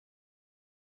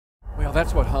Well,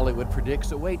 that's what Hollywood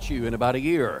predicts awaits you in about a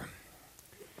year.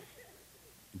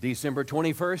 December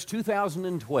 21st,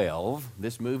 2012,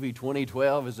 this movie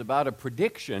 2012 is about a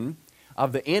prediction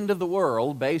of the end of the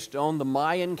world based on the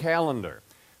Mayan calendar.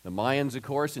 The Mayans, of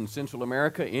course, in Central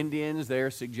America, Indians, they're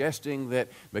suggesting that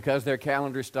because their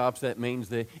calendar stops, that means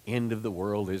the end of the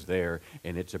world is there,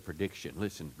 and it's a prediction.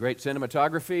 Listen, great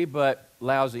cinematography, but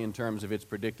lousy in terms of its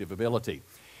predictive ability.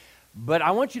 But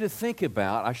I want you to think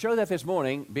about, I showed that this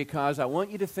morning because I want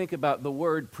you to think about the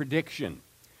word prediction,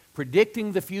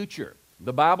 predicting the future.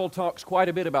 The Bible talks quite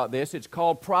a bit about this. It's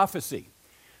called prophecy.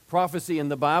 Prophecy in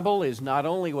the Bible is not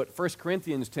only what 1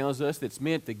 Corinthians tells us that's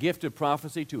meant the gift of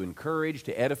prophecy to encourage,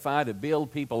 to edify, to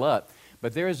build people up,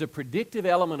 but there is a predictive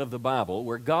element of the Bible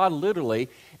where God literally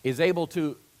is able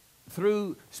to,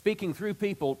 through speaking through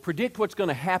people, predict what's going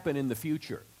to happen in the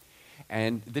future.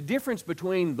 And the difference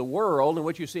between the world and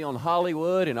what you see on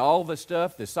Hollywood and all the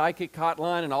stuff, the psychic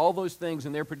hotline and all those things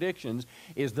and their predictions,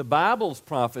 is the Bible's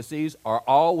prophecies are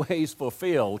always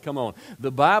fulfilled. Come on.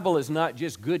 The Bible is not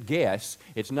just good guess.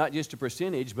 It's not just a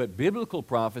percentage, but biblical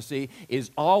prophecy is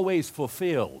always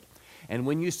fulfilled. And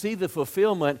when you see the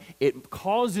fulfillment, it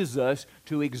causes us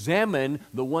to examine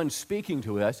the one speaking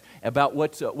to us about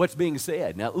what's being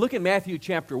said. Now, look at Matthew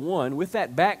chapter 1. With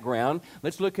that background,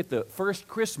 let's look at the first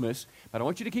Christmas. But I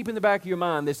want you to keep in the back of your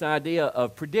mind this idea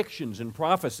of predictions and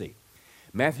prophecy.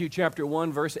 Matthew chapter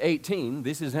 1, verse 18,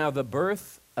 this is how the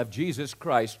birth of Jesus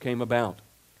Christ came about.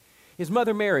 His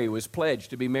mother Mary was pledged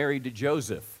to be married to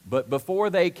Joseph, but before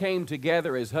they came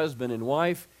together as husband and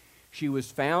wife, she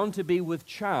was found to be with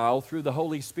child through the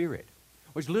Holy Spirit,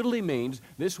 which literally means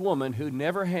this woman who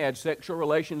never had sexual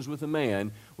relations with a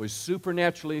man was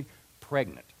supernaturally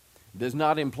pregnant. It does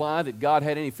not imply that God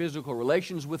had any physical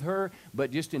relations with her,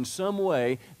 but just in some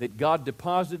way that God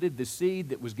deposited the seed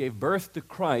that gave birth to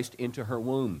Christ into her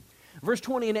womb. Verse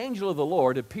 20, an angel of the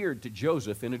Lord appeared to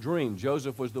Joseph in a dream.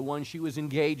 Joseph was the one she was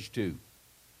engaged to.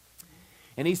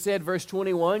 And he said, verse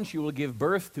 21, she will give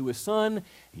birth to a son.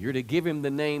 You're to give him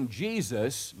the name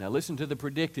Jesus. Now listen to the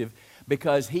predictive,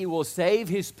 because he will save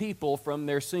his people from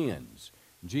their sins.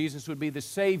 Jesus would be the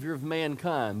Savior of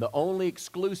mankind, the only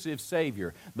exclusive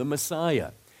Savior, the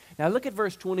Messiah. Now look at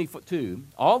verse 22.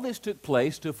 All this took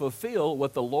place to fulfill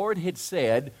what the Lord had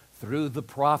said through the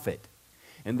prophet.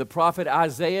 And the prophet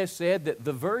Isaiah said that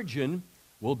the virgin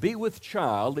will be with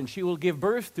child, and she will give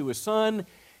birth to a son,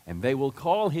 and they will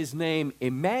call his name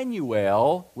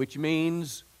Emmanuel, which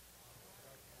means...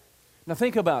 Now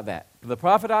think about that. The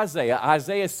prophet Isaiah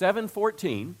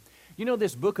 7:14. You know,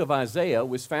 this book of Isaiah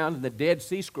was found in the Dead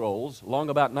Sea Scrolls long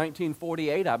about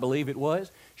 1948, I believe it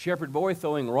was. Shepherd boy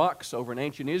throwing rocks over in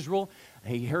ancient Israel.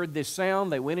 He heard this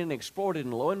sound. They went in and explored it,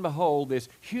 and lo and behold, this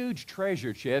huge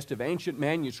treasure chest of ancient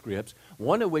manuscripts,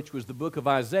 one of which was the book of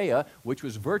Isaiah, which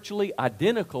was virtually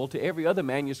identical to every other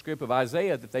manuscript of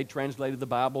Isaiah that they translated the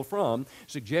Bible from,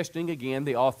 suggesting again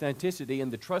the authenticity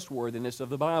and the trustworthiness of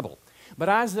the Bible. But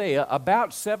Isaiah,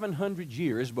 about 700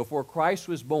 years before Christ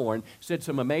was born, said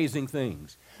some amazing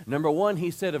things. Number one,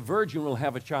 he said a virgin will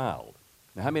have a child.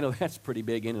 Now, how many know that's pretty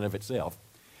big in and of itself?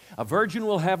 A virgin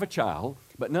will have a child,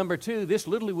 but number two, this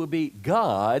literally will be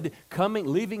God coming,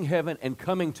 leaving heaven and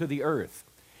coming to the earth.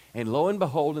 And lo and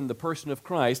behold, in the person of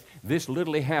Christ, this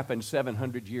literally happened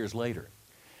 700 years later.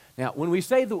 Now, when we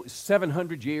say the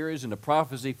 700 years and a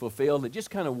prophecy fulfilled, they're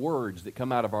just kind of words that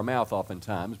come out of our mouth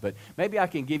oftentimes, but maybe I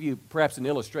can give you perhaps an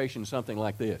illustration, something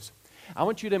like this. I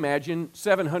want you to imagine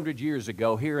 700 years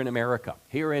ago here in America,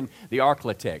 here in the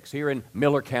Arklatex, here in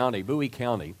Miller County, Bowie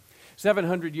County,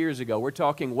 700 years ago, we're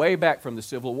talking way back from the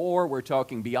Civil War, we're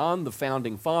talking beyond the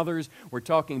Founding Fathers, we're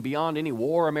talking beyond any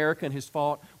war America has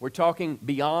fought, we're talking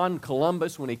beyond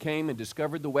Columbus when he came and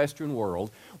discovered the Western world.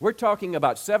 We're talking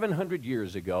about 700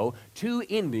 years ago, two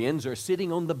Indians are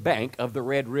sitting on the bank of the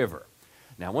Red River.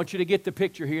 Now, I want you to get the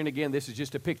picture here, and again, this is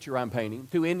just a picture I'm painting.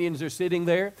 Two Indians are sitting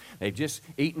there. They've just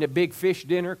eaten a big fish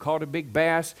dinner, caught a big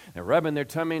bass. They're rubbing their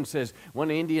tummy and says, one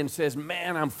Indian says,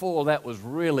 "Man, I'm full. That was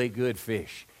really good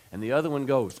fish." And the other one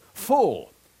goes,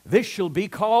 "Full. This shall be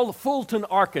called Fulton,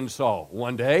 Arkansas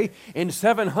one day in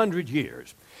 700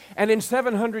 years. And in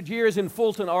 700 years in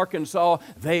Fulton, Arkansas,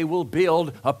 they will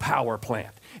build a power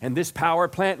plant. And this power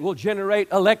plant will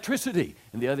generate electricity."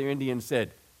 And the other Indian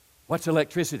said, "What's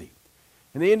electricity?"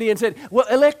 And the Indian said, "Well,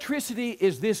 electricity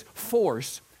is this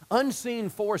force, unseen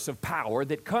force of power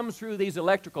that comes through these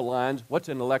electrical lines." What's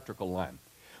an electrical line?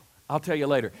 I'll tell you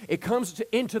later. It comes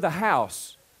into the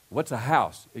house. What's a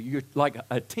house? You're like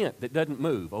a tent that doesn't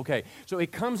move. Okay, so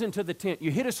it comes into the tent.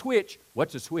 You hit a switch.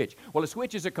 What's a switch? Well, a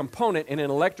switch is a component in an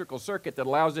electrical circuit that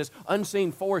allows this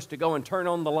unseen force to go and turn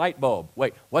on the light bulb.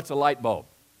 Wait, what's a light bulb?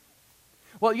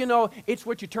 Well, you know, it's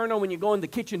what you turn on when you go in the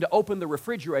kitchen to open the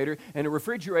refrigerator, and a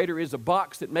refrigerator is a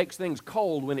box that makes things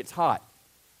cold when it's hot.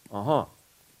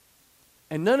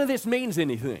 And none of this means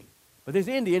anything. But this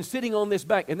Indian sitting on this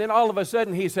bank, and then all of a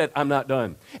sudden he said, I'm not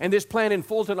done. And this plant in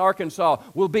Fulton, Arkansas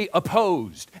will be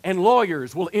opposed, and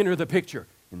lawyers will enter the picture.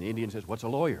 And the Indian says, what's a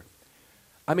lawyer?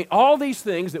 I mean, all these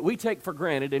things that we take for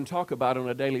granted and talk about on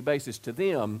a daily basis, to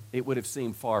them, it would have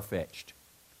seemed far-fetched.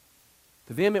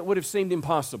 To them, it would have seemed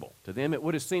impossible. To them, it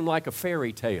would have seemed like a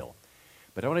fairy tale.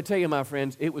 But I want to tell you, my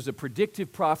friends, it was a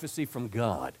predictive prophecy from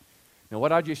God. Now,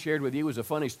 what I just shared with you was a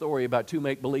funny story about two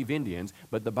make-believe Indians,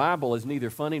 but the Bible is neither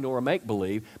funny nor a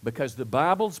make-believe, because the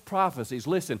Bible's prophecies,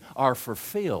 listen, are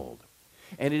fulfilled.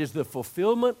 And it is the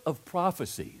fulfillment of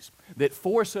prophecies that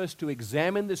force us to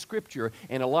examine the Scripture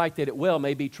in a light that it well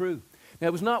may be true. Now,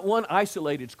 it was not one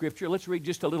isolated Scripture. Let's read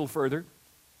just a little further.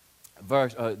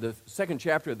 The second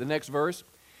chapter of the next verse.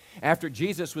 After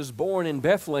Jesus was born in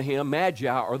Bethlehem,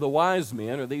 Magi, or the wise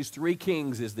men, or these three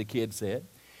kings, as the kid said,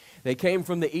 they came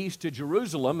from the east to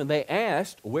Jerusalem, and they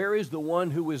asked, where is the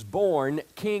one who was born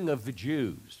King of the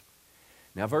Jews?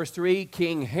 Now, verse 3,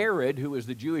 King Herod, who was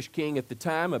the Jewish king at the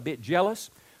time, a bit jealous,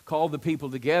 called the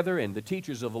people together and the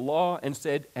teachers of the law and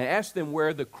asked them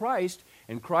where the Christ,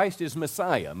 and Christ is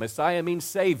Messiah. Messiah means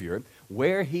Savior,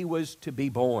 where he was to be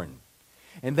born.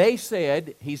 And they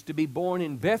said, he's to be born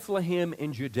in Bethlehem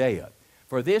in Judea.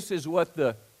 For this is what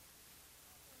the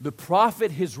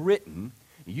prophet has written,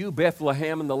 you,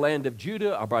 Bethlehem, in the land of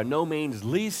Judah, are by no means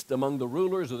least among the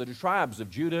rulers of the tribes of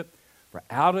Judah, for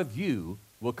out of you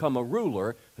will come a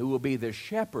ruler who will be the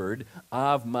shepherd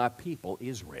of my people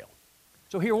Israel.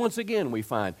 So here once again we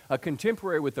find a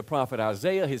contemporary with the prophet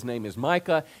Isaiah. His name is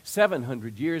Micah.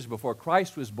 700 years before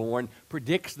Christ was born,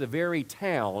 predicts the very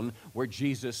town where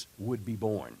Jesus would be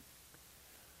born.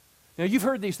 Now, you've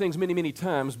heard these things many, many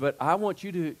times, but I want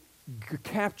you to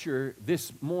capture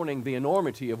this morning the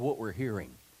enormity of what we're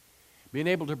hearing. Being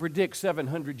able to predict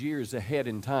 700 years ahead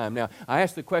in time. Now, I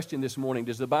asked the question this morning,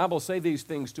 does the Bible say these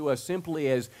things to us simply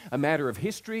as a matter of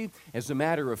history, as a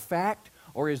matter of fact,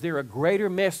 or is there a greater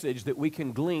message that we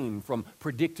can glean from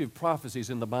predictive prophecies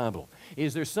in the Bible?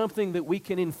 Is there something that we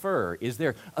can infer? Is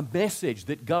there a message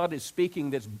that God is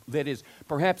speaking that is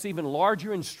perhaps even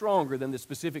larger and stronger than the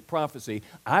specific prophecy?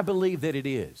 I believe that it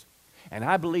is. And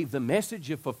I believe the message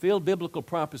of fulfilled biblical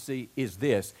prophecy is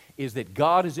this, is that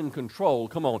God is in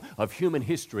control, of human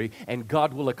history, and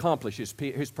God will accomplish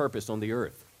His purpose on the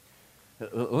earth.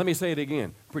 Let me say it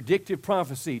again. Predictive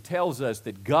prophecy tells us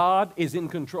that God is in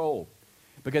control.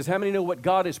 Because how many know what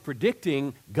God is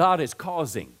predicting, God is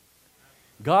causing?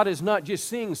 God is not just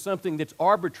seeing something that's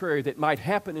arbitrary that might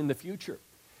happen in the future.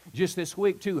 Just this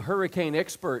week, two hurricane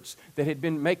experts that had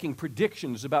been making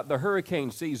predictions about the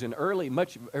hurricane season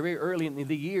very early in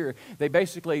the year, they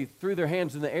basically threw their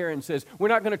hands in the air and says, we're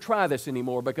not going to try this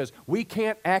anymore because we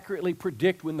can't accurately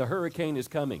predict when the hurricane is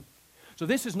coming. So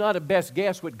this is not a best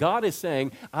guess. What God is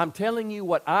saying, I'm telling you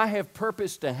what I have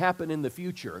purposed to happen in the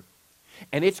future.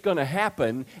 And it's going to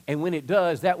happen, and when it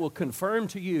does, that will confirm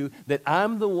to you that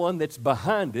I'm the one that's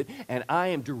behind it, and I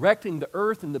am directing the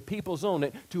earth and the peoples on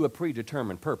it to a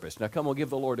predetermined purpose. Now, come on, give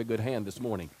the Lord a good hand this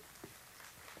morning.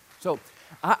 So,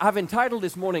 I've entitled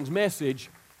this morning's message,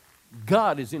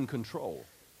 God is in control.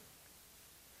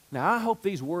 Now, I hope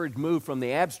these words move from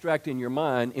the abstract in your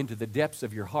mind into the depths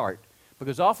of your heart,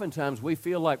 because oftentimes we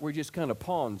feel like we're just kind of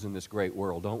pawns in this great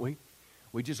world, don't we?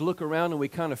 We just look around and we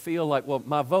kind of feel like, well,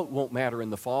 my vote won't matter in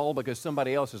the fall because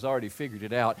somebody else has already figured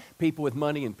it out. People with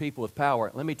money and people with power.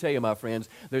 Let me tell you, my friends,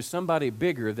 there's somebody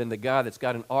bigger than the guy that's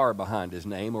got an R behind his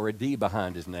name or a D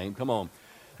behind his name. Come on.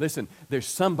 Listen, there's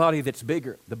somebody that's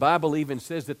bigger. The Bible even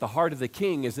says that the heart of the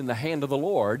king is in the hand of the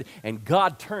Lord, and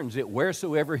God turns it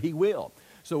wheresoever He will.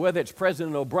 So whether it's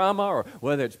President Obama or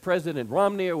whether it's President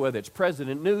Romney or whether it's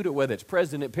President Newt or whether it's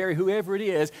President Perry, whoever it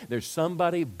is, there's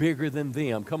somebody bigger than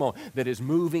them, that is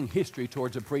moving history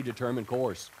towards a predetermined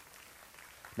course.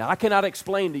 Now, I cannot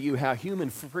explain to you how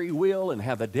human free will and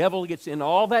how the devil gets in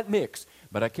all that mix,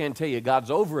 but I can tell you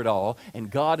God's over it all, and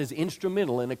God is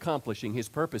instrumental in accomplishing His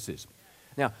purposes.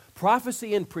 Now,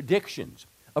 prophecy and predictions.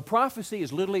 A prophecy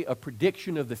is literally a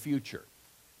prediction of the future.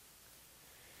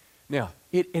 Now,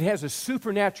 it has a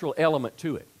supernatural element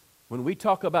to it. When we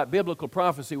talk about biblical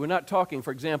prophecy, we're not talking,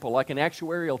 for example, like an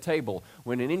actuarial table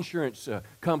when an insurance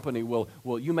company will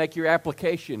you make your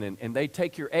application and they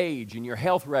take your age and your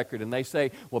health record and they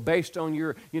say, well, based on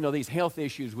your, these health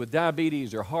issues with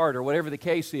diabetes or heart or whatever the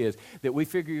case is, that we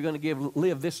figure you're going to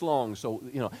live this long. So,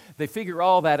 they figure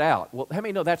all that out. Well, how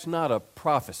many know that's not a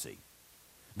prophecy?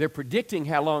 They're predicting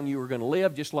how long you are going to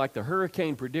live, just like the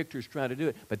hurricane predictors try to do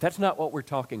it. But that's not what we're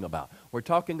talking about. We're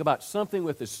talking about something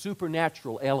with a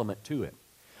supernatural element to it.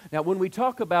 Now, when we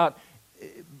talk about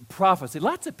prophecy,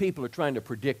 lots of people are trying to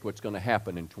predict what's going to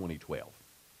happen in 2012.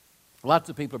 Lots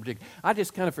of people are predicting. I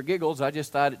just kind of, for giggles, I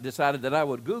just decided that I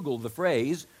would Google the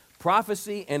phrase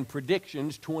Prophecy and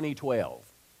Predictions 2012.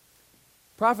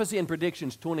 Prophecy and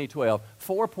Predictions 2012,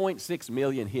 4.6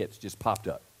 million hits just popped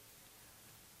up.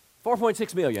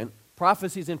 4.6 million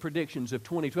prophecies and predictions of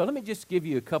 2012. Let me just give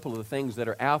you a couple of the things that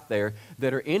are out there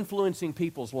that are influencing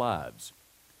people's lives.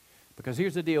 Because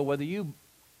here's the deal, whether you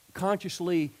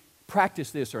consciously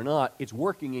practice this or not, it's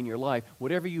working in your life.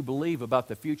 Whatever you believe about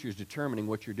the future is determining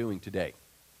what you're doing today.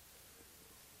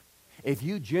 If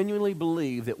you genuinely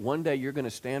believe that one day you're going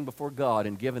to stand before God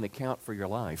and give an account for your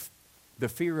life, the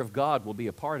fear of God will be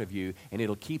a part of you, and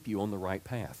it'll keep you on the right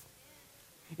path.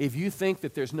 If you think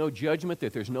that there's no judgment,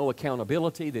 that there's no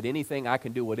accountability, that anything I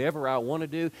can do whatever I want to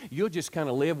do, you'll just kind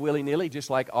of live willy-nilly just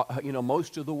like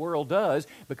most of the world does,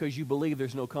 because you believe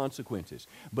there's no consequences.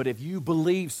 But if you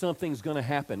believe something's going to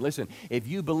happen, listen, if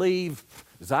you believe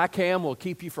Zicam will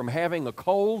keep you from having a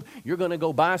cold, you're going to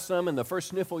go buy some, and the first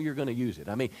sniffle you're going to use it.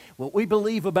 I mean, what we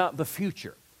believe about the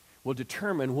future will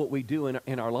determine what we do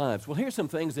in our lives. Well, here's some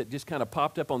things that just kind of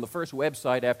popped up on the first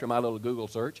website after my little Google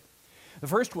search. The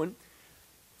first one,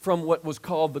 from what was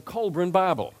called the Colburn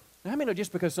Bible. Now,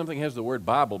 just because something has the word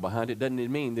Bible behind it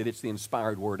doesn't mean that it's the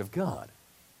inspired Word of God.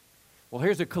 Well,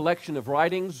 here's a collection of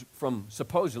writings from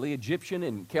supposedly Egyptian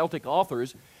and Celtic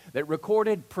authors that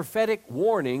recorded prophetic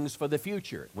warnings for the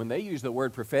future. When they use the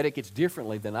word prophetic, it's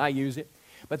differently than I use it.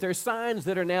 But there's signs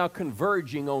that are now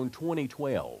converging on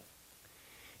 2012.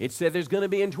 It said there's going to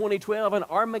be in 2012 an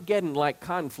Armageddon-like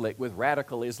conflict with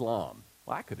radical Islam.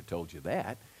 Well, I could have told you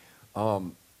that.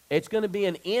 It's going to be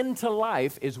an end to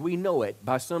life as we know it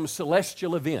by some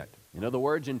celestial event. In other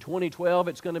words, in 2012,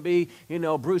 it's going to be,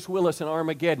 Bruce Willis and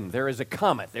Armageddon. There is a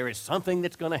comet. There is something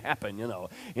that's going to happen,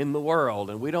 in the world,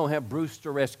 and we don't have Bruce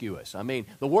to rescue us.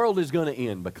 The world is going to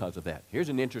end because of that. Here's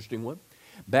an interesting one.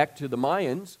 Back to the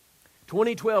Mayans,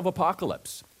 2012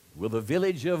 apocalypse. Will the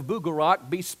village of Bugarak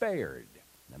be spared?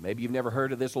 Now, maybe you've never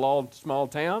heard of this small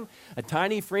town. A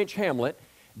tiny French hamlet,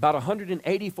 about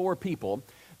 184 people.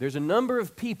 There's a number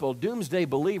of people, doomsday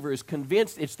believers,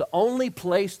 convinced it's the only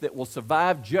place that will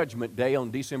survive Judgment Day on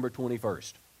December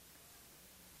 21st.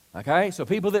 Okay? So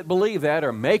people that believe that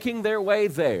are making their way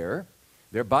there.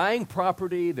 They're buying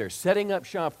property. They're setting up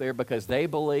shop there because they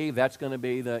believe that's going to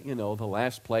be the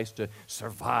last place to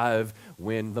survive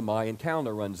when the Mayan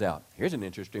calendar runs out. Here's an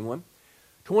interesting one.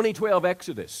 2012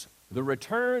 Exodus, the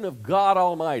return of God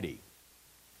Almighty.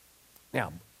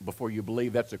 Now, before you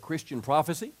believe that's a Christian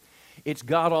prophecy, it's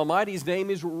God Almighty's name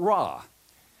is Ra.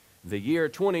 The year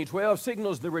 2012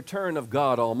 signals the return of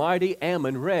God Almighty,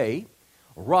 Amun-Re.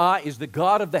 Ra is the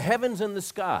God of the heavens and the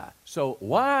sky. So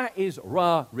why is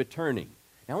Ra returning?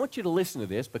 Now I want you to listen to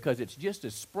this because it's just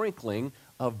a sprinkling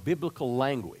of biblical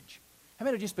language.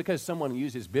 Just because someone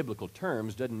uses biblical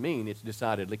terms doesn't mean it's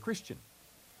decidedly Christian.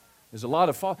 There's a lot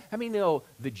of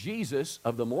the Jesus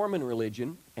of the Mormon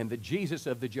religion and the Jesus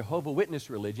of the Jehovah's Witness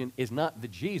religion is not the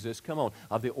Jesus,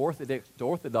 of the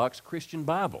Orthodox Christian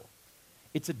Bible.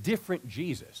 It's a different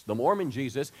Jesus. The Mormon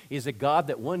Jesus is a God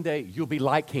that one day you'll be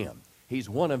like him. He's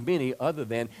one of many other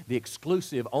than the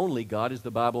exclusive only God as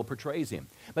the Bible portrays him.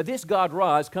 But this God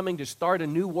Ra is coming to start a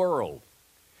new world.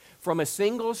 From a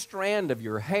single strand of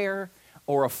your hair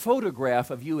or a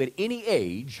photograph of you at any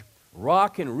age, Ra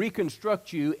can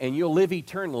reconstruct you and you'll live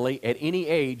eternally at any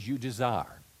age you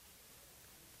desire.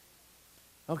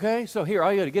 Okay, so here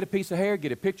all you got to get a piece of hair,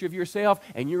 get a picture of yourself,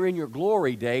 and you're in your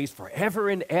glory days forever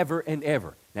and ever and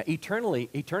ever. Now,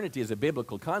 eternity is a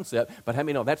biblical concept, but how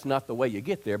many know that's not the way you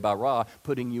get there by Ra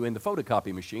putting you in the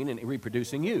photocopy machine and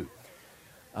reproducing you?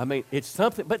 It's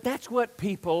something, but that's what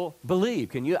people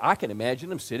believe. I can imagine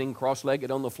them sitting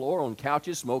cross-legged on the floor on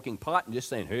couches, smoking pot, and just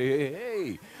saying,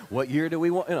 hey, what year do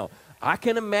we want? I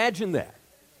can imagine that.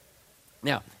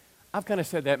 Now, I've kind of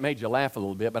said that made you laugh a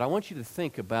little bit, but I want you to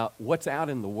think about what's out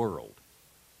in the world.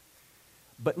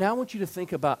 But now I want you to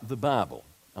think about the Bible.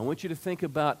 I want you to think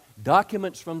about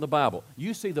documents from the Bible.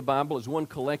 You see the Bible as one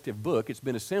collective book. It's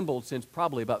been assembled since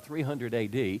probably about 300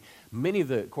 A.D. Many of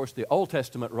the Old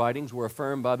Testament writings were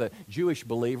affirmed by the Jewish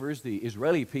believers, the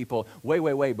Israeli people,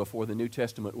 way before the New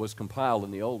Testament was compiled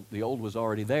and the Old was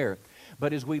already there.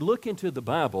 But as we look into the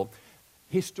Bible,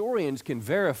 historians can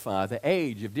verify the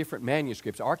age of different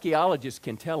manuscripts. Archaeologists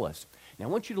can tell us. Now I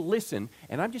want you to listen,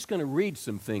 and I'm just going to read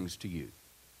some things to you.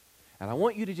 And I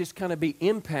want you to just kind of be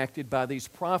impacted by these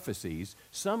prophecies,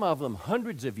 some of them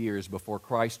hundreds of years before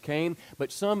Christ came,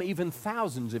 but some even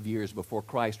thousands of years before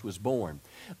Christ was born.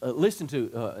 Listen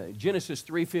to Genesis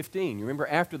 3:15. You remember,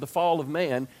 after the fall of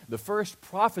man, the first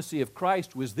prophecy of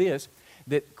Christ was this,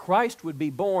 that Christ would be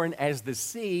born as the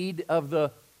seed of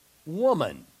the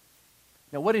woman.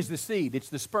 Now, what is the seed? It's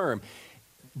the sperm.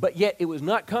 But yet it was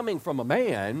not coming from a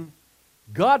man.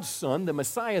 God's Son, the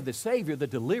Messiah, the Savior, the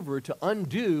deliverer, to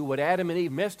undo what Adam and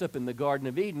Eve messed up in the Garden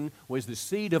of Eden, was the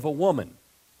seed of a woman.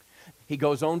 He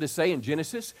goes on to say in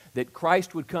Genesis that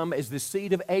Christ would come as the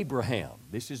seed of Abraham.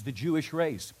 This is the Jewish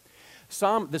race.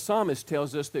 The psalmist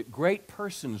tells us that great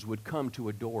persons would come to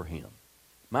adore him.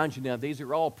 Mind you now, these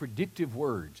are all predictive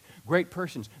words. Great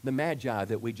persons, the Magi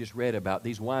that we just read about,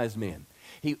 these wise men.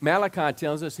 Malachi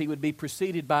tells us he would be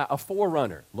preceded by a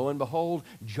forerunner. Lo and behold,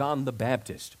 John the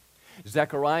Baptist.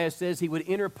 Zechariah says he would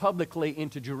enter publicly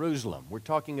into Jerusalem. We're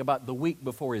talking about the week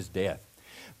before his death.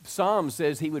 Psalm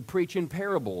says he would preach in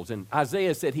parables, and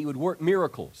Isaiah said he would work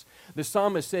miracles. The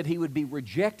psalmist said he would be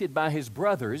rejected by his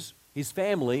brothers, his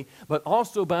family, but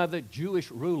also by the Jewish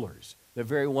rulers, the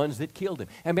very ones that killed him.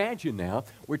 Imagine now,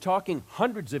 we're talking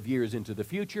hundreds of years into the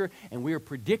future, and we are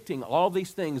predicting all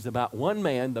these things about one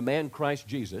man, the man Christ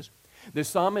Jesus. The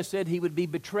psalmist said he would be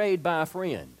betrayed by a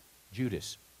friend,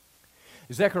 Judas.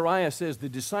 Zechariah says the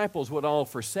disciples would all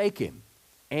forsake him,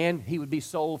 and he would be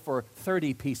sold for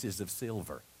 30 pieces of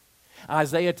silver.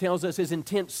 Isaiah tells us his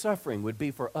intense suffering would be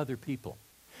for other people.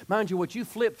 Mind you, what you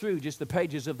flip through just the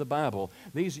pages of the Bible,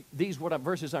 these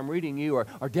verses I'm reading you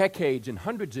are decades and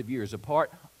hundreds of years apart,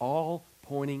 all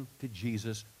pointing to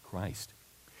Jesus Christ.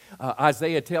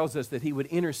 Isaiah tells us that he would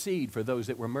intercede for those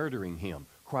that were murdering him,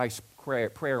 Christ's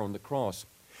prayer on the cross.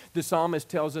 The psalmist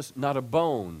tells us not a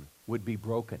bone would be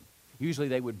broken. Usually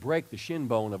they would break the shin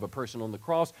bone of a person on the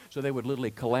cross, so they would literally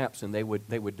collapse and they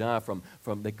would die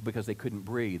because they couldn't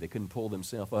breathe. They couldn't pull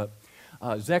themselves up.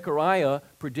 Zechariah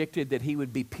predicted that he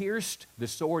would be pierced, the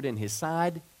sword in his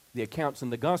side, the accounts in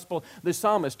the gospel. The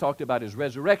psalmist talked about his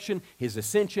resurrection, his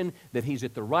ascension, that he's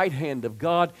at the right hand of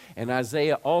God, and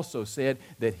Isaiah also said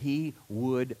that he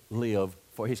would live,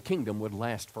 for his kingdom would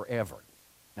last forever.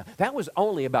 Now, that was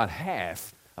only about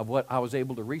half of what I was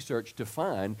able to research to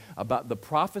find about the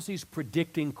prophecies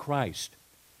predicting Christ.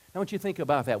 Now, what you think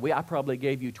about that? I probably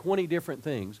gave you 20 different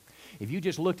things. If you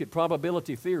just looked at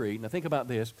probability theory, now think about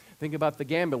this. Think about the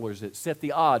gamblers that set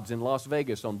the odds in Las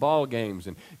Vegas on ball games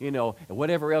and,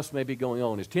 whatever else may be going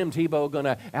on. Is Tim Tebow going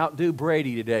to outdo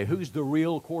Brady today? Who's the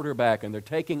real quarterback? And they're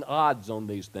taking odds on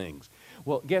these things.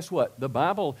 Well, guess what? The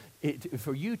Bible,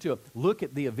 for you to look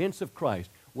at the events of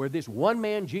Christ, where this one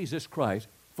man, Jesus Christ,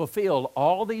 fulfilled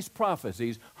all these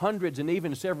prophecies hundreds and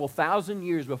even several thousand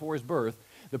years before his birth,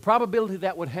 the probability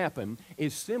that would happen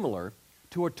is similar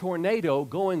to a tornado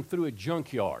going through a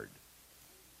junkyard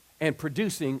and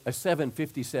producing a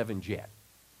 757 jet.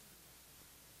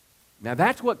 Now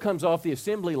that's what comes off the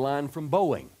assembly line from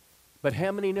Boeing. But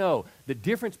how many know the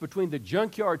difference between the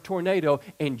junkyard tornado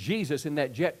and Jesus in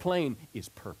that jet plane is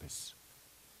purpose?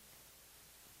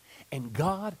 And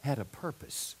God had a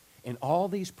purpose in all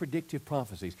these predictive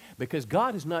prophecies, because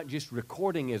God is not just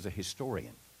recording as a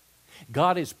historian.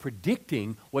 God is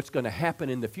predicting what's going to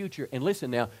happen in the future. And listen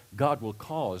now, God will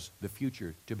cause the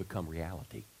future to become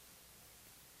reality.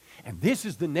 And this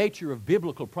is the nature of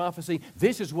biblical prophecy.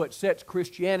 This is what sets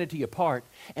Christianity apart.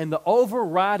 And the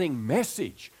overriding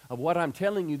message of what I'm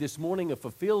telling you this morning of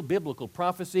fulfilled biblical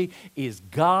prophecy is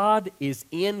God is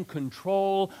in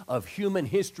control of human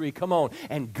history. Come on.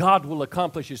 And God will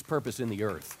accomplish His purpose in the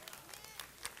earth.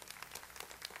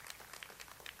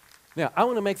 Now, I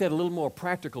want to make that a little more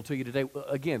practical to you today.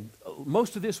 Again,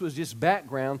 most of this was just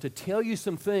background to tell you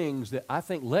some things that I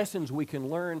think lessons we can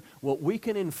learn, what we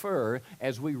can infer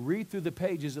as we read through the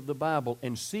pages of the Bible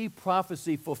and see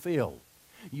prophecy fulfilled.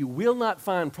 You will not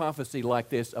find prophecy like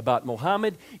this about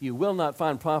Muhammad. You will not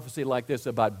find prophecy like this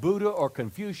about Buddha or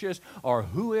Confucius or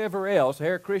whoever else,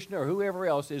 Hare Krishna or whoever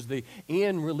else is the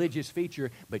end religious feature.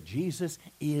 But Jesus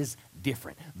is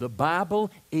different. The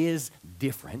Bible is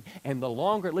different. And the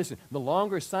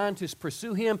longer scientists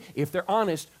pursue Him, if they're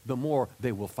honest, the more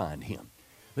they will find Him.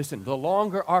 Listen, the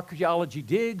longer archaeology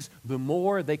digs, the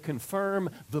more they confirm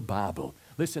the Bible.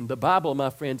 Listen, the Bible, my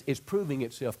friends, is proving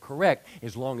itself correct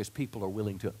as long as people are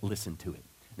willing to listen to it.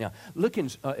 Now, look in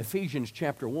Ephesians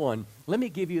chapter 1. Let me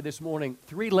give you this morning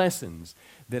 3 lessons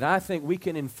that I think we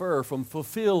can infer from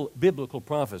fulfilled biblical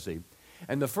prophecy.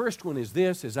 And the first one is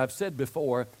this, as I've said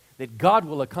before, that God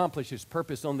will accomplish His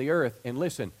purpose on the earth. And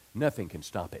listen, nothing can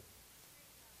stop it.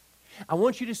 I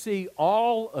want you to see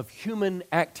all of human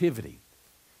activity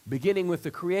beginning with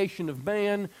the creation of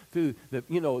man, through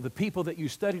the people that you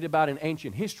studied about in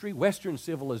ancient history, Western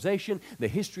civilization, the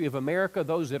history of America,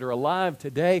 those that are alive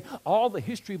today. All the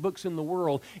history books in the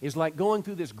world is like going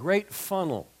through this great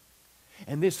funnel.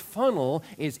 And this funnel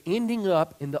is ending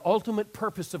up in the ultimate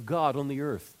purpose of God on the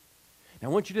earth. Now,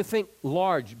 I want you to think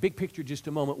large, big picture just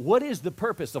a moment. What is the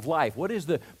purpose of life? What is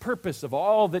the purpose of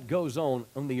all that goes on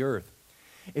the earth?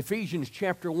 Ephesians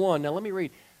chapter 1. Now, let me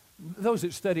read. Those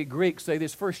that study Greek say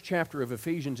this first chapter of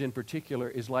Ephesians in particular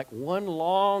is like one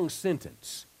long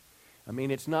sentence. I mean,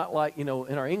 it's not like, in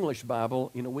our English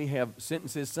Bible, we have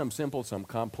sentences, some simple, some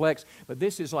complex, but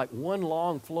this is like one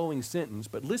long flowing sentence.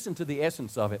 But listen to the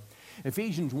essence of it.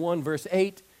 Ephesians 1 verse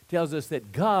 8 tells us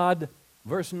that God,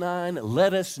 verse 9,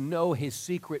 let us know His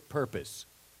secret purpose.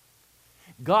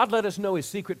 God let us know His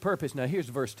secret purpose. Now here's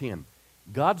verse 10.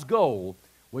 God's goal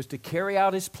was to carry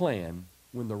out His plan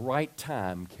when the right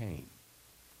time came.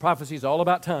 Prophecy is all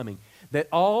about timing. That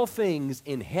all things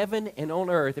in heaven and on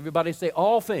earth, everybody say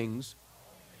all things,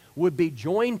 would be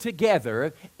joined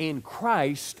together in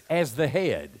Christ as the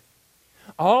head.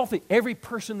 Every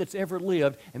person that's ever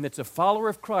lived and that's a follower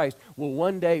of Christ will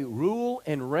one day rule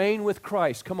and reign with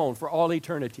Christ, come on, for all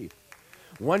eternity.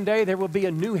 One day there will be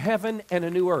a new heaven and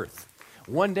a new earth.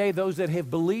 One day those that have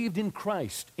believed in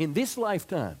Christ in this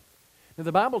lifetime. Now,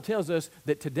 the Bible tells us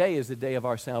that today is the day of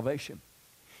our salvation.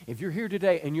 If you're here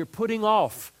today and you're putting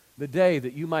off the day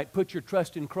that you might put your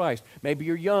trust in Christ, maybe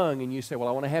you're young and you say, well,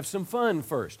 I want to have some fun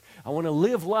first. I want to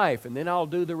live life and then I'll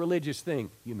do the religious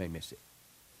thing. You may miss it.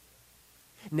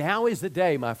 Now is the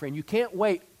day, my friend. You can't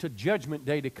wait to Judgment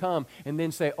Day to come and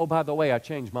then say, oh, by the way, I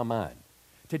changed my mind.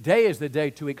 Today is the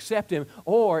day to accept Him,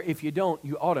 or if you don't,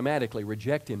 you automatically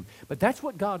reject Him. But that's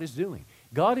what God is doing.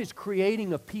 God is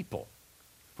creating a people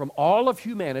from all of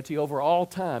humanity over all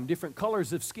time, different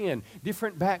colors of skin,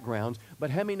 different backgrounds,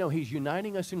 but how many know He's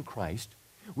uniting us in Christ?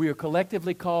 We are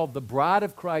collectively called the bride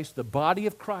of Christ, the body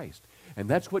of Christ. And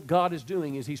that's what God is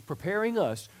doing, is He's preparing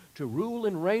us to rule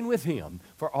and reign with Him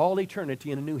for all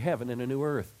eternity in a new heaven and a new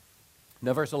earth.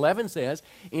 Now verse 11 says,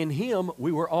 in Him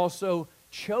we were also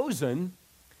chosen,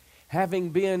 having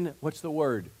been, what's the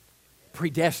word?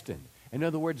 Predestined. In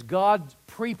other words, God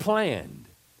pre-planned.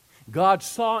 God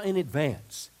saw in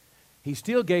advance. He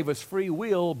still gave us free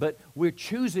will, but we're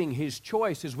choosing His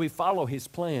choice as we follow His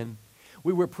plan.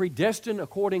 We were predestined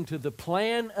according to the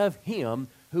plan of Him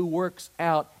who works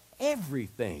out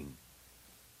everything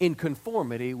in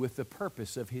conformity with the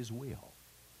purpose of His will.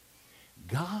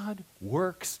 God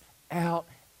works out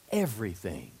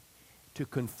everything to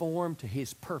conform to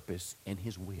His purpose and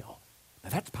His will. Now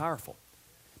that's powerful.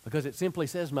 Because it simply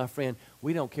says, my friend,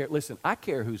 we don't care. Listen, I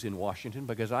care who's in Washington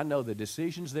because I know the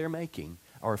decisions they're making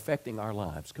are affecting our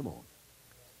lives. Come on.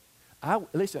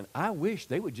 I wish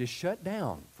they would just shut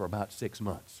down for about 6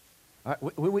 months. I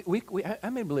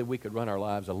may believe we could run our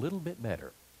lives a little bit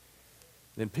better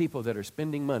than people that are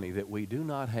spending money that we do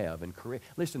not have.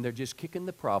 Listen, they're just kicking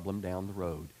the problem down the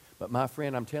road. But my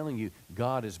friend, I'm telling you,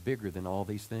 God is bigger than all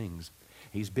these things.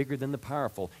 He's bigger than the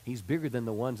powerful. He's bigger than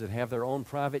the ones that have their own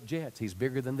private jets. He's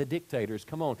bigger than the dictators.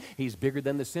 Come on. He's bigger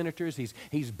than the senators.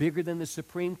 He's bigger than the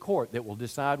Supreme Court that will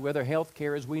decide whether health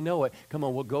care as we know it, come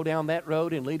on, will go down that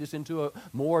road and lead us into a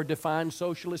more defined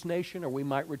socialist nation, or we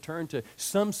might return to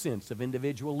some sense of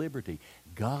individual liberty.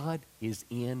 God is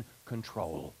in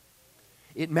control.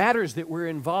 It matters that we're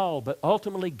involved, but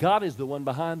ultimately God is the one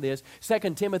behind this.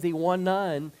 2 Timothy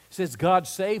 1:9 says God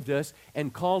saved us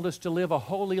and called us to live a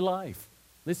holy life.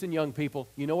 Listen, young people,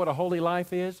 you know what a holy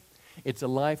life is? It's a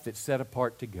life that's set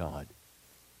apart to God.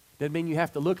 Doesn't mean you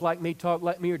have to look like me, talk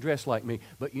like me, or dress like me,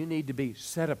 but you need to be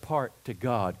set apart to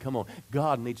God. Come on,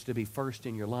 God needs to be first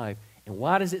in your life. And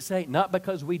why does it say? Not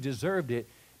because we deserved it,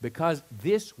 because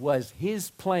this was His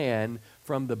plan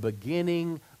from the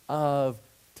beginning of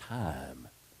time.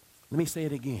 Let me say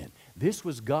it again. This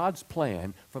was God's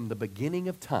plan from the beginning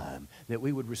of time, that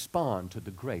we would respond to the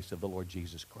grace of the Lord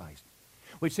Jesus Christ.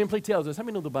 Which simply tells us, how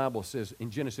many know the Bible says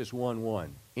in Genesis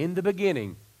 1:1, in the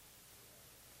beginning,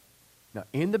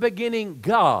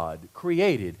 God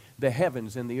created the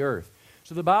heavens and the earth.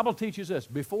 So the Bible teaches us,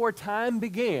 before time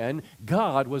began,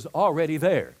 God was already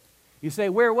there. You say,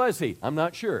 where was He? I'm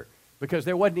not sure, because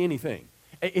there wasn't anything.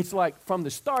 It's like from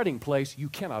the starting place, you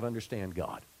cannot understand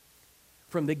God.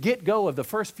 From the get-go of the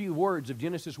first few words of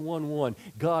Genesis 1:1,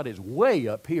 God is way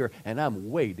up here, and I'm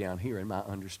way down here in my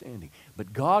understanding.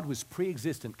 But God was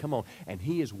pre-existent, come on, and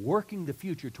He is working the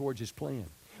future towards His plan.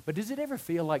 But does it ever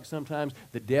feel like sometimes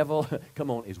the devil,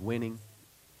 come on, is winning?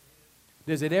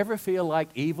 Does it ever feel like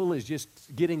evil is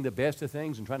just getting the best of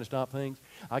things and trying to stop things?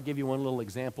 I'll give you one little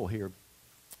example here.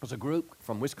 There's a group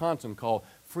from Wisconsin called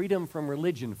Freedom from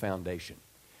Religion Foundation.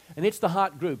 And it's the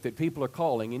hot group that people are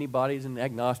calling anybody who's an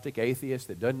agnostic, atheist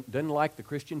that doesn't like the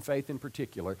Christian faith in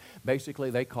particular. Basically,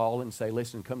 they call and say,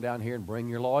 listen, come down here and bring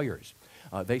your lawyers.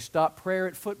 They stopped prayer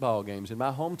at football games in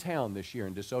my hometown this year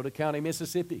in DeSoto County,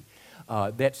 Mississippi.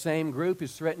 That same group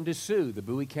has threatened to sue the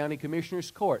Bowie County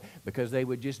Commissioner's Court because they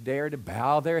would just dare to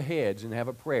bow their heads and have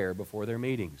a prayer before their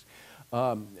meetings.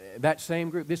 That same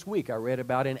group, this week I read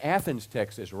about in Athens,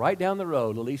 Texas, right down the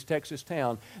road, a East Texas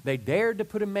town, they dared to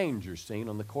put a manger scene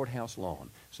on the courthouse lawn.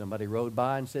 Somebody rode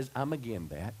by and says, I'm again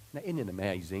that. Now, isn't it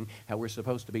amazing how we're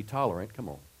supposed to be tolerant? Come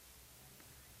on.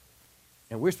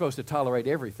 And we're supposed to tolerate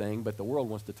everything, but the world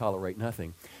wants to tolerate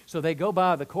nothing. So they go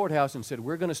by the courthouse and said,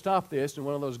 we're going to stop this. And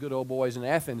one of those good old boys in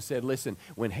Athens said, listen,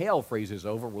 when hell freezes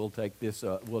over, we'll take this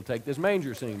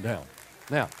manger scene down.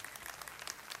 Now,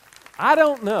 I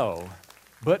don't know,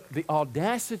 but the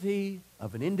audacity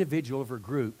of an individual or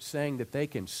group saying that they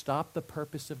can stop the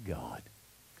purpose of God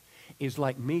is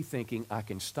like me thinking I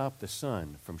can stop the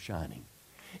sun from shining.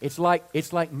 It's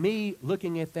like me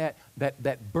looking at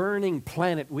that burning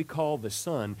planet we call the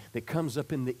sun that comes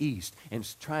up in the east and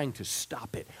trying to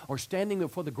stop it, or standing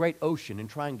before the great ocean and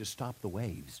trying to stop the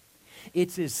waves.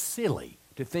 It's as silly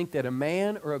to think that a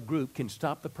man or a group can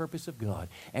stop the purpose of God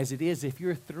as it is if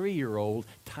your 3-year-old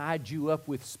tied you up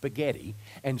with spaghetti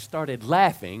and started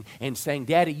laughing and saying,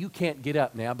 Daddy, you can't get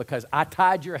up now because I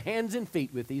tied your hands and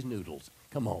feet with these noodles.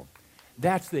 Come on.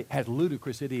 That's as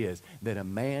ludicrous it is that a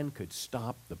man could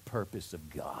stop the purpose of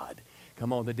God.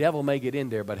 Come on, the devil may get in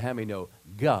there, but how many know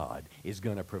God is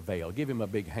going to prevail? Give him a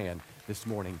big hand this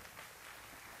morning.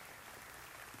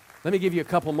 Let me give you a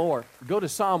couple more. Go to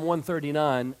Psalm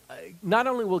 139. Not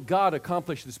only will God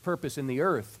accomplish this purpose in the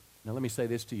earth, now let me say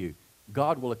this to you.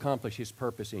 God will accomplish his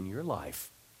purpose in your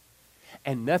life.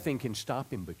 And nothing can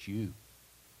stop him but you.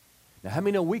 Now, how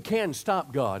many know we can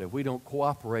stop God if we don't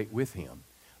cooperate with him?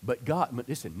 But God,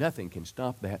 listen, nothing can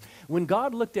stop that. When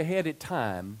God looked ahead at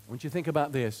time, I want you to think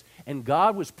about this, and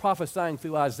God was prophesying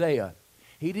through Isaiah,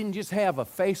 he didn't just have a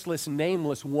faceless,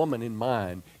 nameless woman in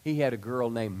mind. He had a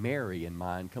girl named Mary in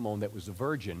mind, come on, that was a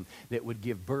virgin that would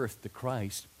give birth to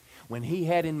Christ. When he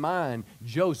had in mind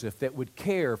Joseph that would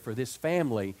care for this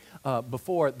family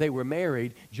before they were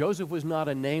married, Joseph was not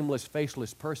a nameless,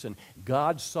 faceless person.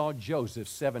 God saw Joseph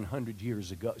 700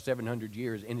 years ago, 700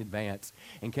 years in advance.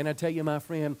 And can I tell you, my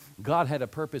friend, God had a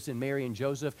purpose in Mary and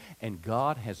Joseph, and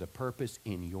God has a purpose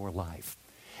in your life.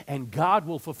 And God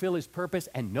will fulfill his purpose,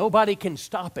 and nobody can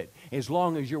stop it as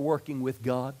long as you're working with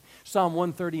God. Psalm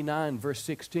 139, verse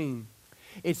 16.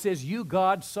 It says, you,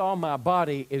 God, saw my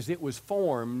body as it was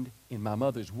formed in my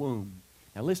mother's womb.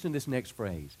 Now listen to this next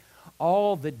phrase.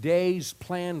 All the days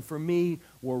planned for me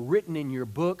were written in your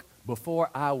book before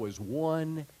I was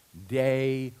 1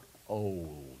 day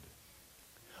old.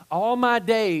 All my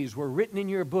days were written in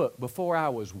your book before I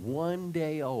was 1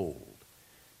 day old.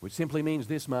 Which simply means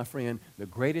this, my friend, the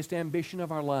greatest ambition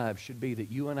of our lives should be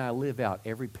that you and I live out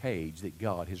every page that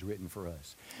God has written for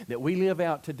us. That we live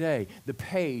out today, the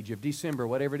page of December,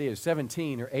 whatever it is,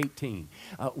 17 or 18.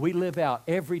 We live out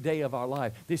every day of our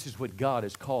life. This is what God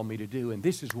has called me to do, and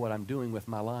this is what I'm doing with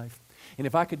my life. And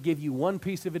if I could give you one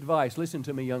piece of advice, listen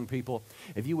to me, young people.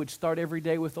 If you would start every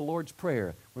day with the Lord's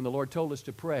Prayer, when the Lord told us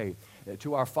to pray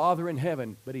to our Father in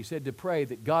heaven, but he said to pray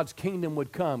that God's kingdom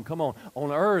would come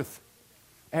on earth,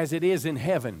 as it is in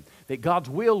heaven, that God's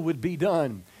will would be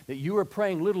done, that you are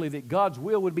praying literally that God's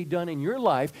will would be done in your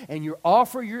life, and you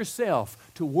offer yourself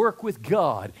to work with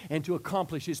God and to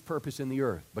accomplish his purpose in the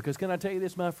earth. Because can I tell you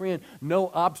this, my friend?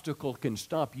 No obstacle can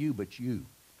stop you but you.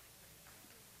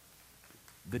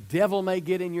 The devil may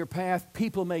get in your path,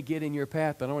 people may get in your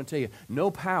path, but I want to tell you,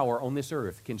 no power on this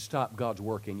earth can stop God's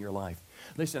work in your life.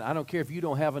 Listen, I don't care if you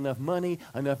don't have enough money,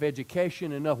 enough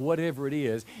education, enough whatever it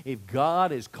is. If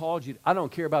God has called you, I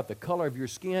don't care about the color of your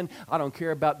skin. I don't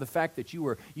care about the fact that you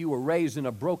were raised in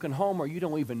a broken home, or you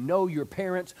don't even know your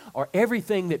parents, or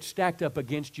everything that's stacked up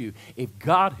against you. If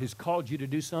God has called you to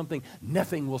do something,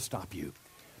 nothing will stop you.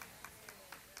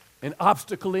 An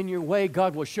obstacle in your way,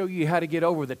 God will show you how to get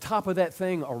over the top of that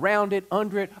thing, around it,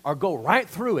 under it, or go right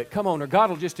through it. Come on, or God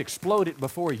will just explode it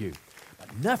before you.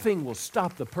 But nothing will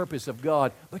stop the purpose of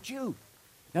God but you.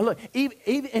 Now look,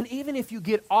 even if you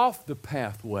get off the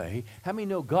pathway, how many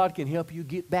know God can help you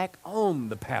get back on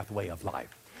the pathway of life?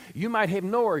 You might have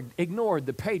ignored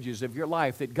the pages of your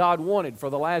life that God wanted for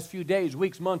the last few days,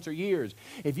 weeks, months, or years.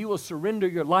 If you will surrender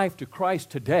your life to Christ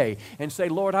today and say,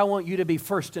 Lord, I want you to be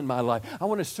first in my life. I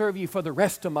want to serve you for the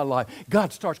rest of my life.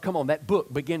 God starts, come on, that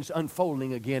book begins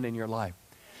unfolding again in your life.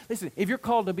 Listen, if you're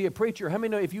called to be a preacher, how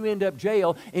many know if you end up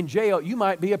in jail, you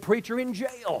might be a preacher in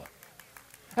jail?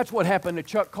 That's what happened to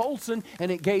Chuck Colson, and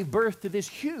it gave birth to this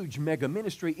huge mega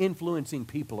ministry influencing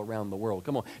people around the world.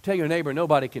 Come on, tell your neighbor,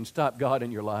 nobody can stop God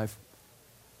in your life.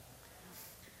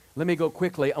 Let me go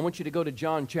quickly. I want you to go to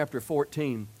John chapter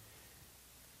 14.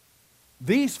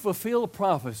 These fulfilled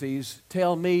prophecies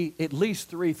tell me at least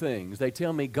three things. They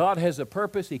tell me God has a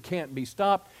purpose. He can't be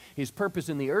stopped. His purpose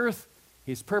in the earth,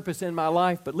 His purpose in my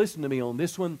life. But listen to me on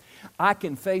this one. I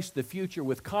can face the future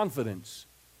with confidence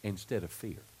instead of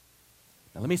fear.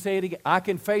 Now let me say it again. I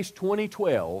can face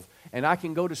 2012 and I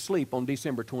can go to sleep on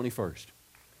December 21st.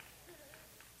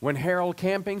 When Harold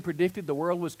Camping predicted the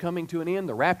world was coming to an end,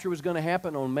 the rapture was going to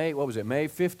happen on May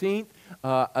 15th.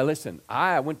 Listen,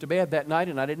 I went to bed that night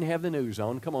and I didn't have the news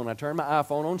on. Come on, I turned my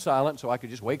iPhone on silent so I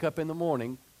could just wake up in the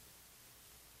morning.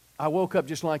 I woke up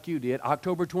just like you did.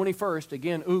 October 21st,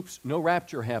 again, oops, no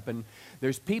rapture happened.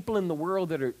 There's people in the world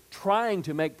that are trying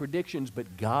to make predictions,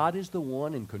 but God is the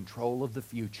one in control of the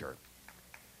future.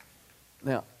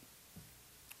 Now,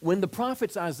 when the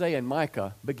prophets Isaiah and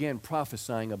Micah began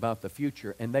prophesying about the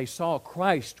future and they saw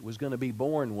Christ was going to be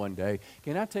born one day,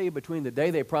 can I tell you, between the day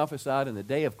they prophesied and the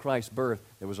day of Christ's birth,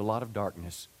 there was a lot of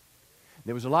darkness.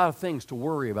 There was a lot of things to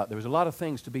worry about. There was a lot of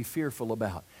things to be fearful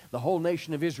about. The whole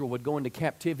nation of Israel would go into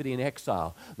captivity and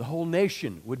exile. The whole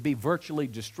nation would be virtually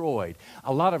destroyed.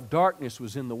 A lot of darkness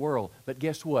was in the world. But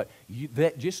guess what?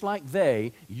 Just like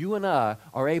you and I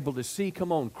are able to see,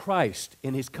 come on, Christ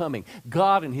in His coming,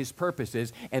 God and His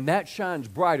purposes, and that shines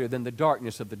brighter than the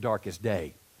darkness of the darkest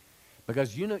day.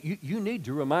 Because you need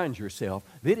to remind yourself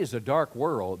that it is a dark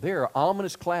world. There are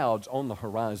ominous clouds on the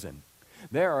horizon.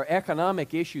 There are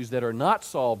economic issues that are not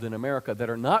solved in America,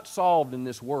 that are not solved in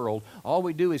this world. All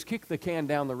we do is kick the can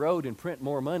down the road and print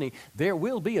more money. There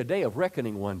will be a day of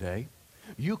reckoning one day.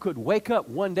 You could wake up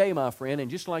one day, my friend, and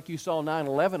just like you saw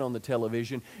 9/11 on the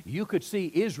television, you could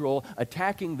see Israel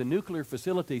attacking the nuclear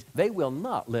facilities. They will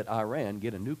not let Iran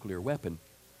get a nuclear weapon.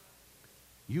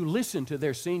 You listen to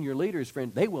their senior leaders,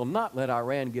 friend. They will not let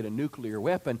Iran get a nuclear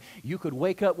weapon. You could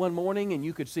wake up one morning and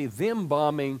you could see them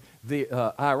bombing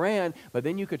Iran, but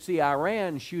then you could see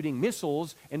Iran shooting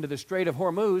missiles into the Strait of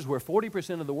Hormuz, where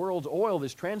 40% of the world's oil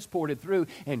is transported through.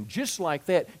 And just like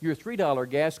that, your $3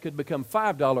 gas could become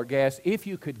 $5 gas if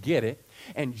you could get it.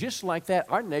 And just like that,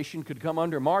 our nation could come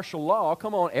under martial law.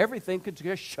 Come on, everything could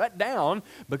just shut down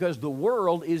because the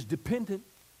world is dependent.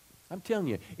 I'm telling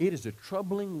you, it is a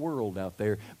troubling world out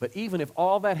there. But even if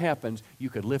all that happens, you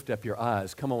could lift up your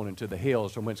eyes, come on, into the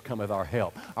hills from whence cometh our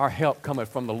help. Our help cometh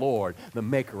from the Lord, the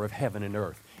maker of heaven and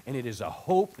earth. And it is a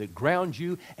hope that grounds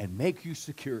you and makes you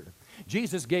secure.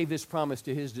 Jesus gave this promise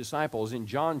to His disciples in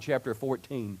John chapter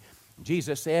 14.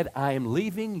 Jesus said, I am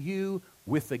leaving you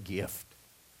with a gift.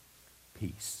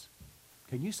 Peace.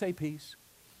 Can you say peace?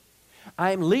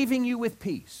 I am leaving you with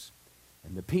peace.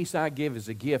 And the peace I give is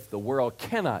a gift the world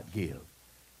cannot give.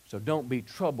 So don't be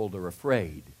troubled or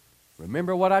afraid.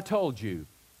 Remember what I told you.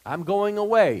 I'm going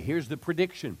away. Here's the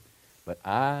prediction. But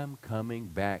I'm coming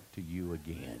back to you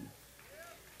again.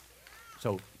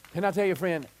 So can I tell you,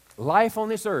 friend, life on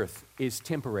this earth is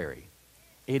temporary.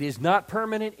 It is not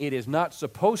permanent. It is not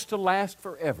supposed to last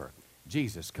forever.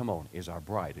 Jesus, come on, is our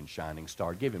bright and shining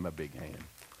star. Give Him a big hand.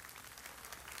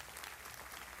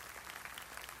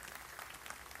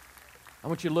 I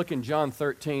want you to look in John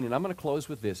 13, and I'm going to close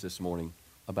with this morning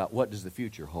about what does the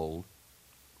future hold.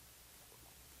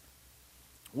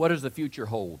 What does the future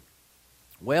hold?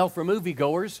 Well, for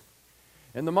moviegoers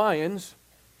and the Mayans,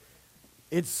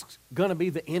 it's going to be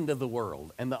the end of the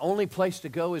world, and the only place to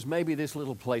go is maybe this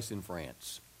little place in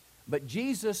France. But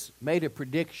Jesus made a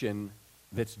prediction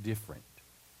that's different.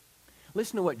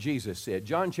 Listen to what Jesus said.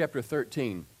 John chapter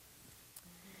 13.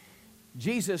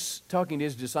 Jesus, talking to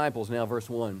His disciples now, verse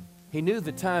 1. He knew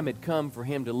the time had come for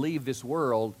Him to leave this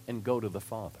world and go to the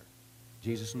Father.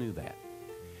 Jesus knew that.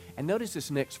 And notice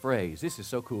this next phrase. This is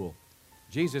so cool.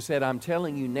 Jesus said, I'm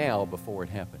telling you now before it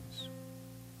happens.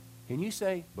 Can you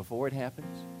say before it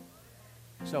happens?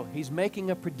 So He's making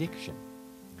a prediction.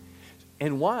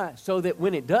 And why? So that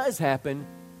when it does happen,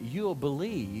 you'll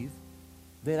believe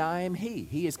that I am He.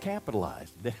 He is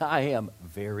capitalized, that I am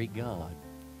very God.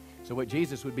 So what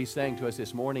Jesus would be saying to us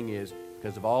this morning is,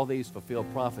 because of all these fulfilled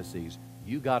prophecies,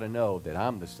 you got to know that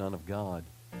I'm the Son of God.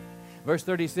 Verse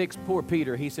 36, poor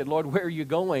Peter, he said, Lord, where are you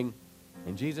going?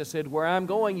 And Jesus said, where I'm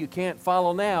going, you can't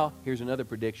follow now. Here's another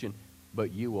prediction,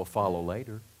 but you will follow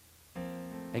later.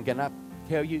 And can I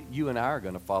tell you, you and I are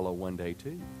going to follow one day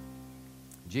too.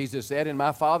 Jesus said, in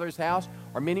my Father's house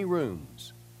are many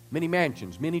rooms, many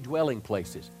mansions, many dwelling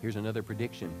places. Here's another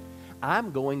prediction.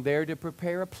 I'm going there to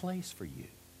prepare a place for you.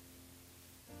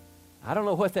 I don't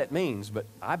know what that means, but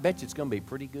I bet you it's going to be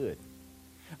pretty good.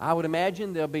 I would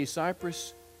imagine there'll be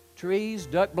cypress trees,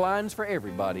 duck blinds for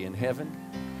everybody in heaven.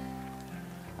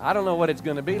 I don't know what it's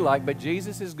going to be like, but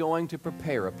Jesus is going to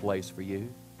prepare a place for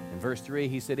you. In verse 3,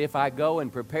 he said, if I go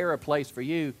and prepare a place for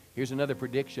you, here's another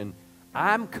prediction,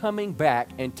 I'm coming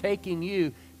back and taking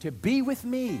you to be with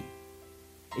me.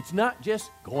 It's not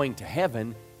just going to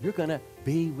heaven, you're going to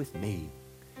be with me.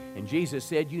 And Jesus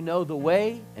said, you know the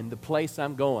way and the place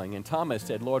I'm going. And Thomas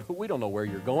said, Lord, we don't know where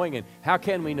you're going, and how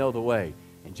can we know the way?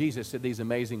 And Jesus said these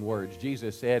amazing words.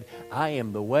 Jesus said, I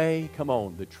am the way, come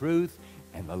on, the truth,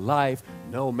 and the life.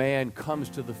 No man comes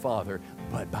to the Father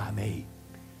but by me.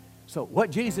 So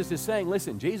what Jesus is saying,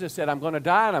 listen, Jesus said, I'm going to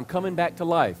die and I'm coming back to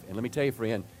life. And let me tell you,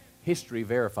 friend, history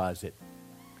verifies it.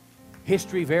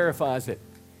 History verifies it.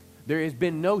 There has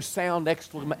been no sound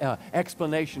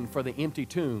explanation for the empty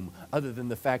tomb other than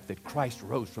the fact that Christ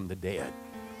rose from the dead.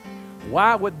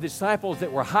 Why would the disciples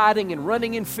that were hiding and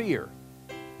running in fear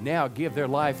now give their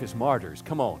life as martyrs?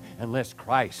 Come on, unless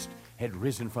Christ had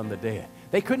risen from the dead.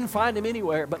 They couldn't find him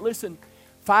anywhere, but listen,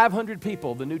 500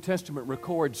 people, the New Testament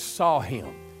records, saw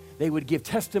him. They would give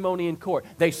testimony in court.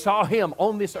 They saw him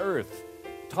on this earth.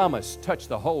 Thomas touched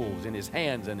the holes in his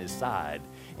hands and his side,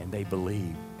 and they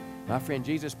believed. My friend,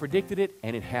 Jesus predicted it,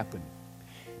 and it happened.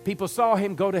 People saw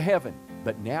him go to heaven,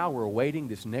 but now we're awaiting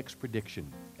this next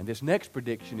prediction. And this next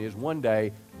prediction is one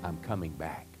day, I'm coming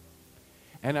back.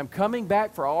 And I'm coming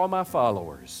back for all my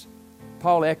followers.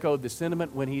 Paul echoed the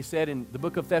sentiment when he said in the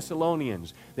book of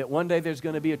Thessalonians that one day there's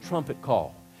going to be a trumpet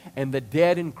call and the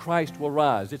dead in Christ will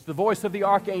rise. It's the voice of the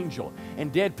archangel,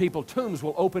 and dead people, tombs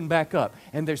will open back up,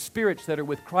 and their spirits that are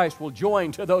with Christ will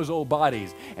join to those old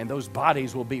bodies, and those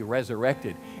bodies will be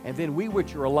resurrected. And then we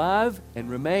which are alive and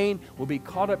remain will be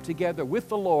caught up together with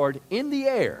the Lord in the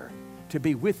air to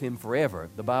be with him forever.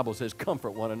 The Bible says,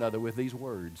 comfort one another with these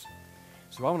words.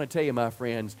 So I want to tell you, my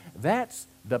friends, that's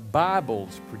the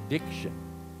Bible's prediction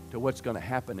to what's going to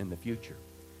happen in the future.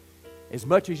 As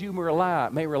much as you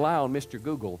may rely on Mr.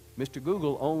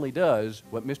 Google only does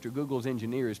what Mr. Google's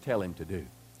engineers tell him to do.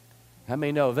 How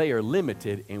many know they are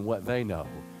limited in what they know,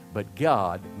 but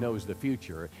God knows the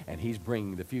future, and he's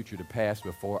bringing the future to pass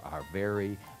before our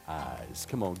very eyes.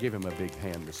 Come on, give him a big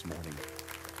hand this morning.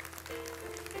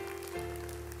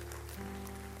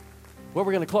 Well,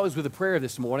 we're going to close with a prayer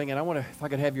this morning, and I want to, if I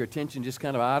could have your attention just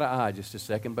kind of eye to eye just a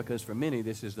second, because for many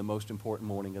this is the most important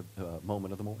moment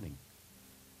of the morning.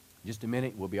 Just a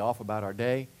minute, we'll be off about our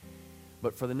day,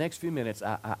 but for the next few minutes,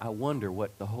 I wonder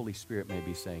what the Holy Spirit may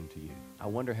be saying to you. I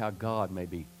wonder how God may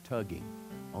be tugging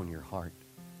on your heart.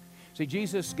 See,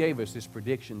 Jesus gave us this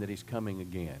prediction that he's coming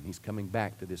again. He's coming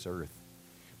back to this earth.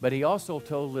 But he also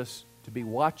told us to be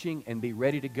watching and be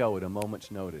ready to go at a moment's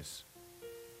notice.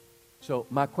 So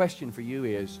my question for you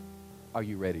is, are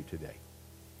you ready today?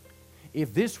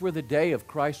 If this were the day of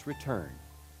Christ's return,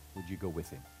 would you go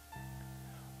with him?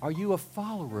 Are you a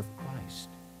follower of Christ?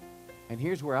 And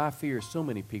here's where I fear so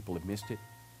many people have missed it.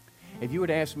 If you would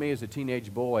ask me as a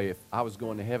teenage boy if I was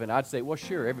going to heaven, I'd say, well,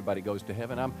 sure, everybody goes to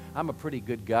heaven. I'm a pretty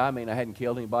good guy. I mean, I hadn't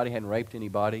killed anybody, hadn't raped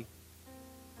anybody.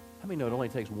 How many know it only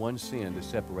takes one sin to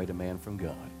separate a man from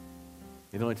God?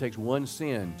 It only takes one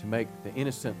sin to make the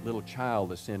innocent little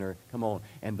child a sinner, come on,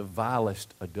 and the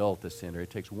vilest adult a sinner. It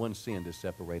takes one sin to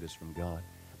separate us from God.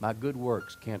 My good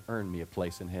works can't earn me a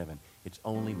place in heaven. It's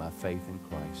only my faith in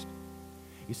Christ.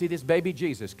 You see, this baby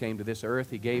Jesus came to this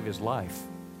earth. He gave his life.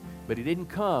 But he didn't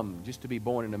come just to be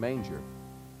born in a manger.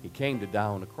 He came to die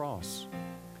on a cross.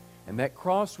 And that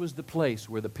cross was the place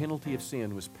where the penalty of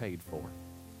sin was paid for.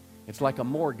 It's like a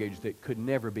mortgage that could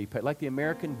never be paid. Like the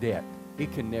American debt,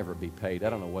 it can never be paid. I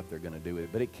don't know what they're going to do with it,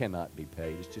 but it cannot be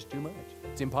paid. It's just too much.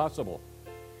 It's impossible.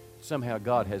 Somehow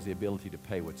God has the ability to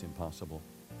pay what's impossible.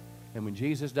 And when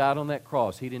Jesus died on that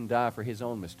cross, he didn't die for his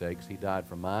own mistakes. He died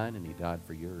for mine, and he died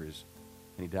for yours.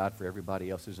 And he died for everybody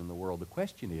else's in the world. The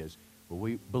question is, will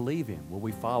we believe him? Will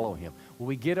we follow him? Will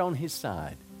we get on his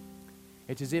side?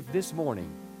 It's as if this morning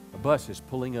a bus is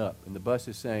pulling up, and the bus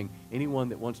is saying, anyone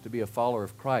that wants to be a follower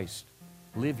of Christ,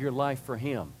 live your life for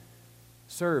him.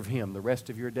 Serve him the rest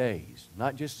of your days.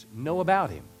 Not just know about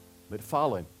him, but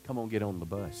follow him. Come on, get on the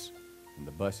bus. And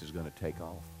the bus is going to take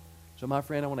off. So my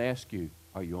friend, I want to ask you,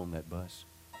 are you on that bus?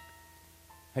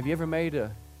 Have you ever made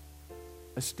a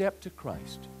step to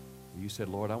Christ? You said,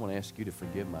 Lord, I want to ask you to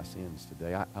forgive my sins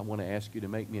today. I want to ask you to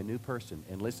make me a new person.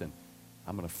 And listen,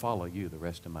 I'm going to follow you the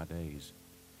rest of my days.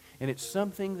 And it's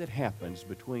something that happens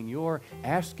between your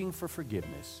asking for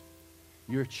forgiveness,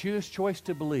 your choice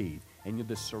to believe, and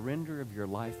the surrender of your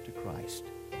life to Christ.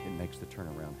 It makes the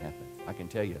turnaround happen. I can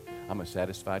tell you, I'm a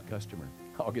satisfied customer.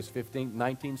 August 15,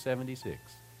 1976,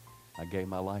 I gave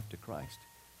my life to Christ.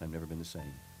 I've never been the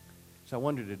same. So I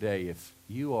wonder today if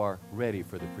you are ready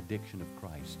for the prediction of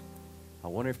Christ. I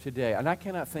wonder if today, and I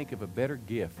cannot think of a better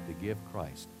gift to give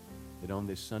Christ than on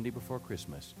this Sunday before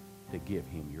Christmas to give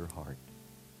him your heart.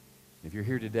 If you're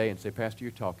here today and say, Pastor,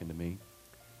 you're talking to me,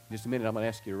 in just a minute I'm going to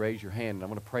ask you to raise your hand and I'm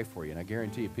going to pray for you. And I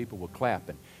guarantee you people will clap.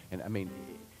 And I mean,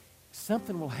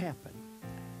 something will happen.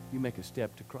 You make a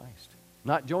step to Christ.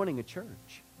 Not joining a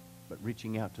church, but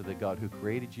reaching out to the God who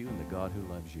created you and the God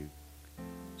who loves you.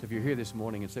 So if you're here this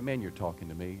morning and say, man, you're talking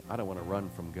to me. I don't want to run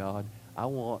from God. I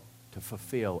want to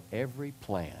fulfill every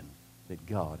plan that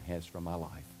God has for my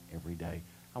life every day.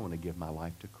 I want to give my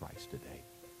life to Christ today.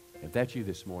 If that's you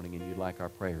this morning and you'd like our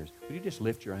prayers, would you just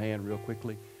lift your hand real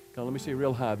quickly? Come on, let me see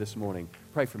real high this morning.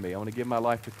 Pray for me. I want to give my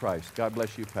life to Christ. God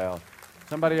bless you, pal.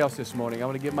 Somebody else this morning, I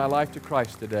want to give my life to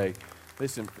Christ today.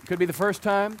 Listen, it could be the first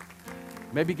time,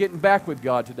 maybe getting back with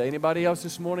God today. Anybody else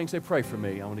this morning say, pray for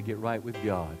me. I want to get right with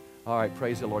God. All right,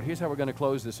 praise the Lord. Here's how we're going to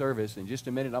close the service. In just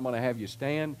a minute, I'm going to have you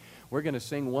stand. We're going to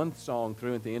sing one song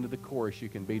through. At the end of the chorus, you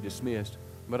can be dismissed.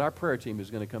 But our prayer team is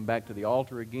going to come back to the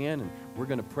altar again, and we're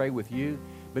going to pray with you.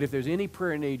 But if there's any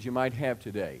prayer needs you might have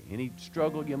today, any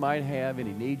struggle you might have,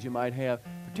 any needs you might have,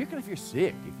 particularly if you're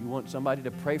sick, if you want somebody to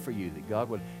pray for you, that God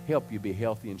would help you be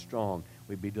healthy and strong,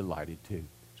 we'd be delighted to.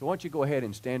 So why don't you go ahead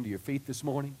and stand to your feet this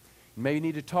morning. You may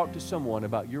need to talk to someone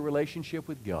about your relationship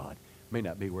with God. May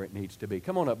not be where it needs to be.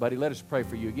 Come on up, buddy. Let us pray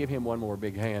for you. Give him one more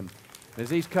big hand. As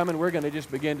he's coming, we're going to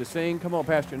just begin to sing. Come on,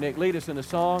 Pastor Nick, lead us in a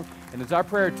song. And as our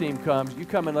prayer team comes, you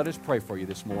come and let us pray for you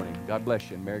this morning. God bless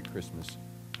you and Merry Christmas.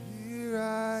 Here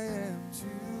I am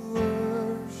to